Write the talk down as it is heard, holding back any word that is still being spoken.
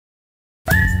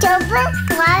Super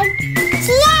Smart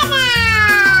Siena!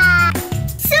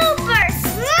 Super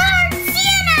Smart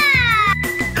Siena!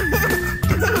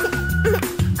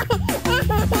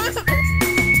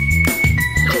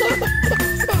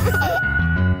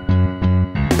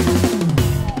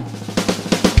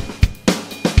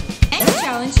 Next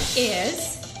challenge is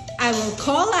I will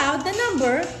call out the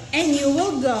number and you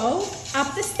will go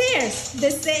up the stairs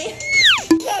the same.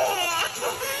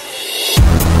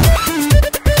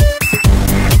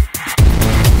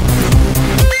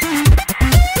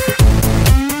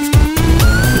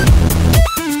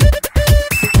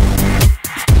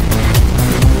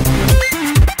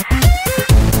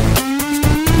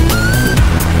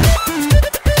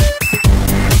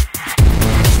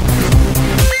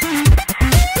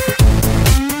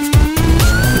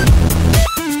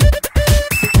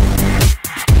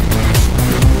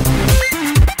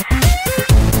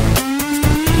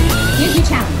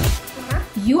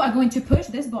 You are going to push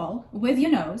this ball with your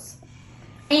nose,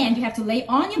 and you have to lay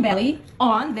on your belly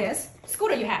on this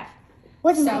scooter you have.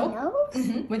 With my nose?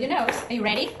 With your nose. Are you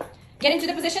ready? Get into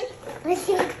the position.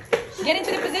 Get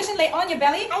into the position, lay on your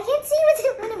belly. I can't see what's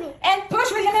in front of me. And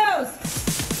push with your nose.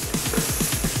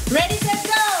 Ready, set,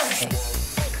 go.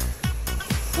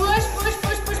 Push, push,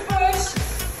 push, push, push.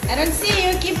 I don't see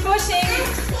you. Keep pushing.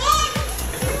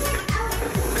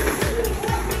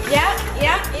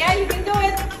 Yeah, you can do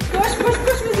it. Push, push,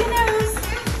 push with your nose.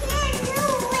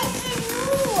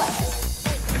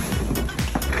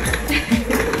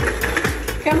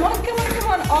 Come on, come on, come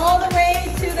on. All the way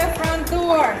to the front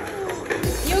door.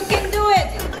 You can do it.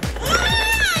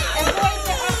 Avoid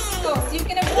the obstacles. You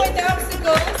can avoid the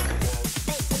obstacles.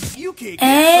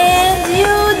 And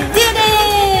you did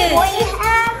it! We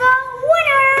have a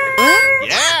winner!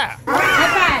 Yeah! High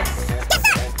five.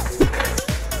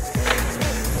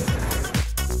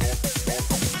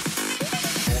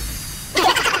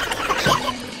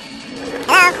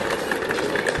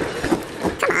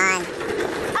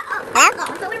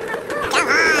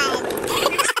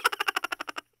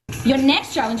 Your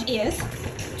next challenge is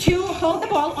to hold the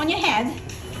ball on your head.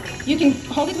 You can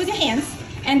hold it with your hands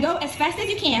and go as fast as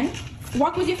you can.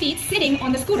 Walk with your feet sitting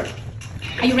on the scooter.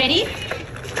 Are you ready?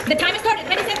 The time is started.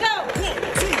 Ready, set, go.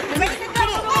 Ready, set, go.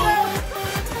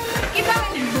 Keep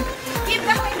going. Keep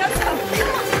going. Don't stop.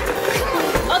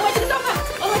 All the way to the sofa.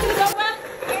 All the way to the sofa.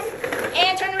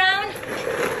 And turn around.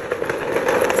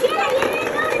 Siena, you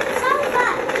didn't go to the sofa.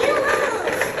 You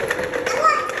lose.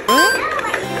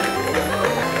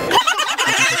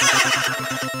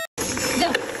 Go.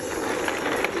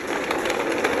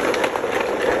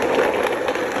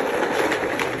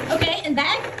 Okay, and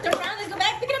back. Turn around. Let's go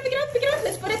back. Pick it up, pick it up, pick it up.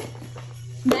 Let's put it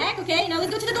back. Okay, now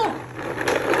let's go to the door. Go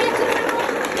back to the front door.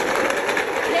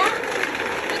 Yeah?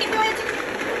 You can do it.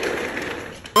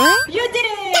 You did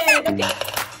it. Okay.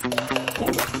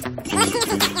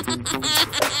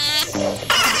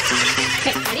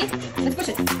 Okay, ready? Let's push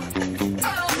it.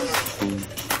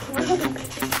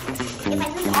 If I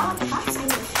lose all the cups, I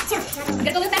lose.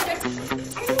 Get a little faster.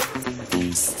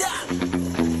 Stop! A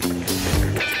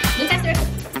little faster.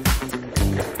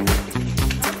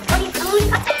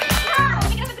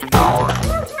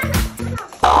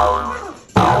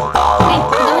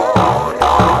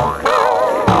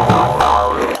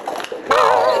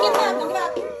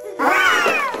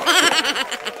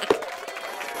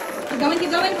 Keep going,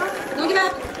 keep going. Don't give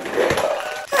up.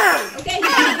 Okay,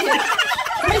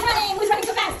 somebody's running. Who's running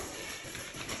so fast?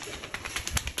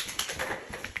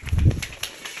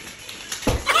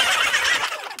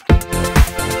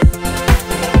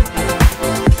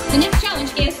 The next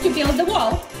challenge is to build the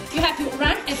wall. You have to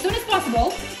run as soon as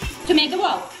possible to make the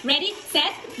wall. Ready,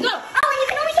 set, go. Oh, and you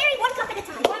can only carry one cup at a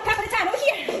time. One cup at a time, over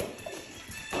here.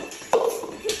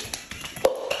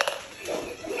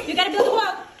 You gotta build the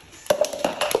wall.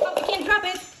 Oh, you can't drop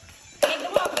it. Take the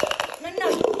wall. No,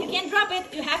 you can't drop it.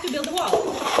 You have to build the wall.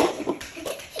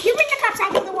 You bring the cups, I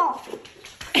build the wall.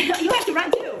 You have to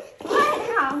run too.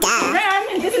 What?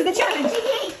 Run, this is the challenge.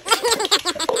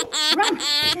 Run.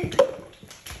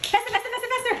 Faster, faster, faster,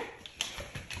 faster.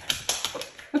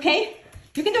 Okay,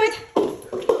 you can do it.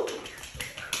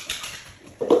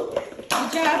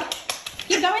 Good job.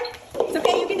 Keep going. It's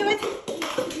okay, you can do it.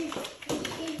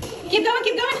 Keep going,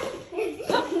 keep going.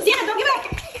 Oh, Siena, don't give up.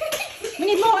 We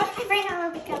need more. I bring all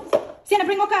of the cups. Siena,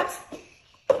 bring more cups.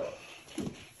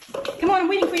 Come on, I'm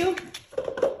waiting for you.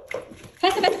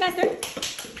 Faster, faster, faster.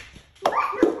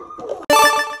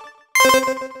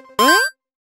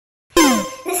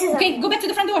 This is Okay, go back to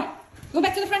the front door. Go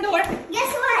back to the front door.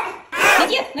 Guess what?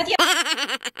 Not yet, not yet.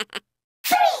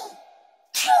 3,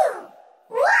 2,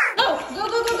 1. Go, go,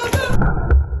 go, go, go, go.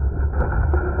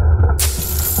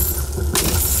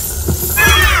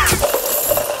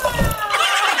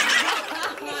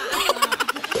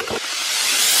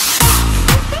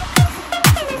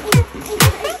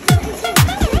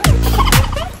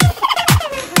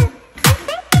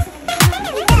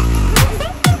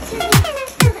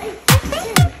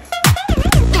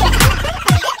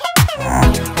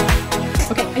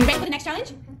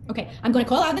 going to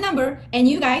call out the number, and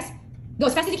you guys go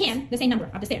as fast as you can, the same number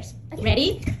up the stairs. Okay.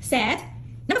 Ready, set,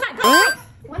 number 5. Go.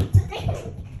 1, 2, 3.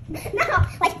 No,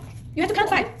 wait. You have to count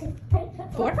 5, 2, 3,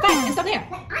 4, 5, and stop there.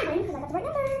 I win because I got the right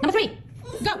number. Number 3.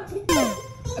 Go.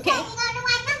 Okay.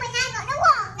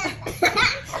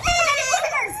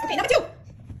 Okay, number 2.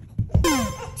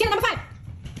 Siena, number 5.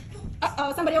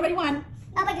 Uh-oh, somebody already won.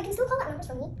 Oh, but you can still call out numbers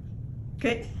for me.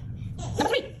 Okay. Number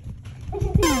 3. 1,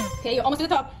 2, 3. Okay, you're almost to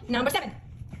the top. Number 7.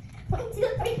 1, 2,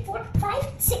 3, 4, 5,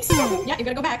 6, 7. Yeah, you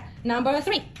gotta go back. Number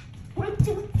 3. 1, 2,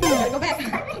 3. You gotta go back.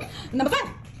 Number 5.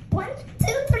 1,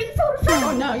 2, 3, 4, 5.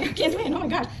 Oh no, you can't win. Oh my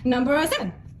gosh. Number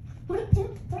 7. 1,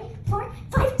 2, 3, 4,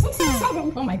 5, 6,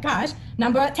 7. Oh my gosh.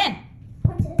 Number 10.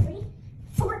 1, 2, 3,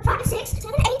 4, 5, 6,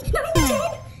 7, 8, 9, 10.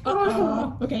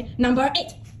 Uh-oh. Okay. Number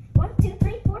 8. 1, 2,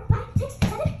 3, 4, 5, 6,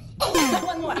 7, 8.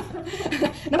 One more.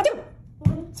 Number 2.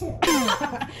 1,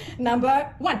 2.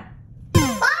 Number 1.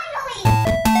 Finally!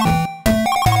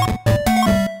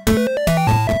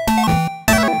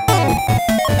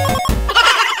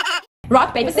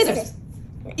 Rock, paper, scissors.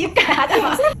 You got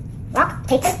it. Rock,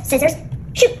 paper, scissors,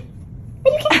 shoot.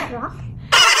 But you can't rock.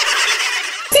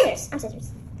 Scissors. I'm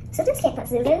scissors. Scissors can't put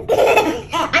scissors.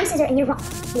 I'm scissor and you're rock.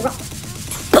 You're rock.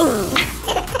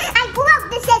 I love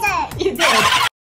the scissors. You did.